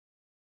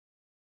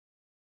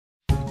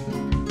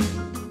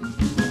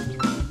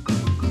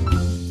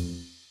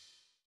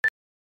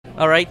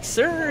Alright,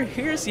 sir,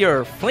 here's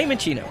your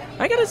Flaminchino.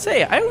 I gotta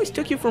say, I always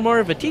took you for more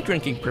of a tea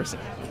drinking person.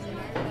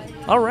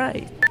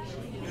 Alright.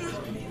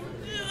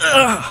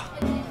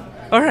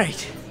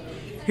 Alright,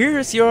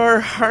 here's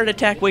your heart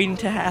attack waiting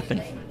to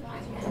happen.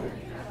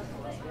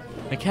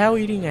 A cow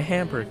eating a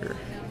hamburger.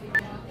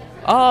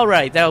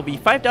 Alright, that'll be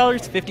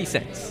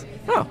 $5.50.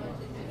 Oh.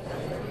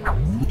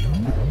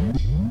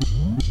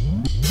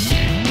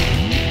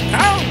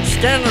 Cow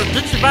standard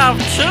ditch about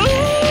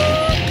 2.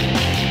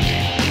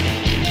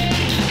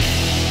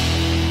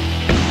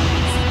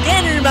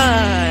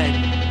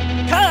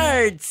 Scannermon!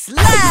 Card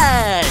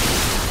slide!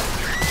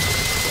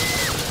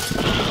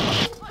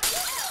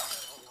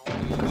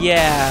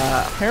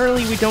 Yeah,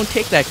 apparently we don't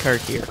take that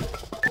card here.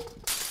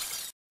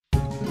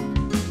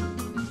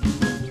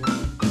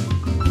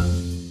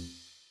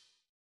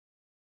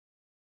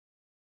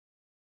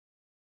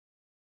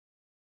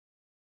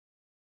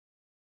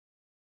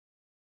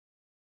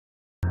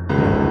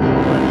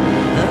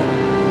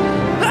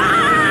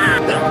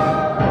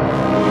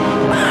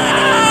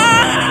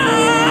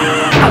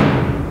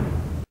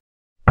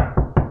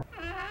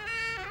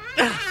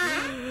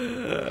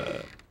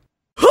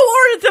 Who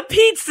ordered the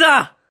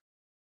pizza?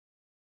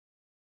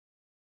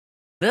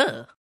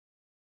 Ugh.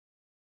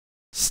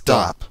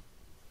 Stop.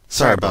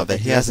 Sorry about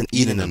that, he hasn't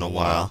eaten in a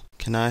while.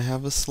 Can I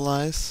have a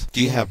slice?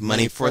 Do you have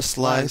money for a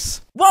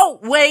slice? Whoa,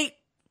 wait!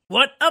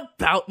 What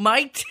about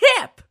my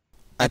tip?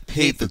 I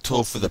paid the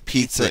toll for the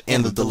pizza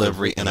and the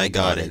delivery and I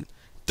got it.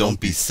 Don't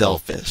be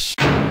selfish.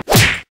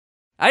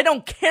 I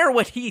don't care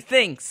what he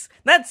thinks.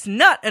 That's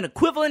not an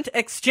equivalent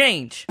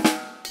exchange.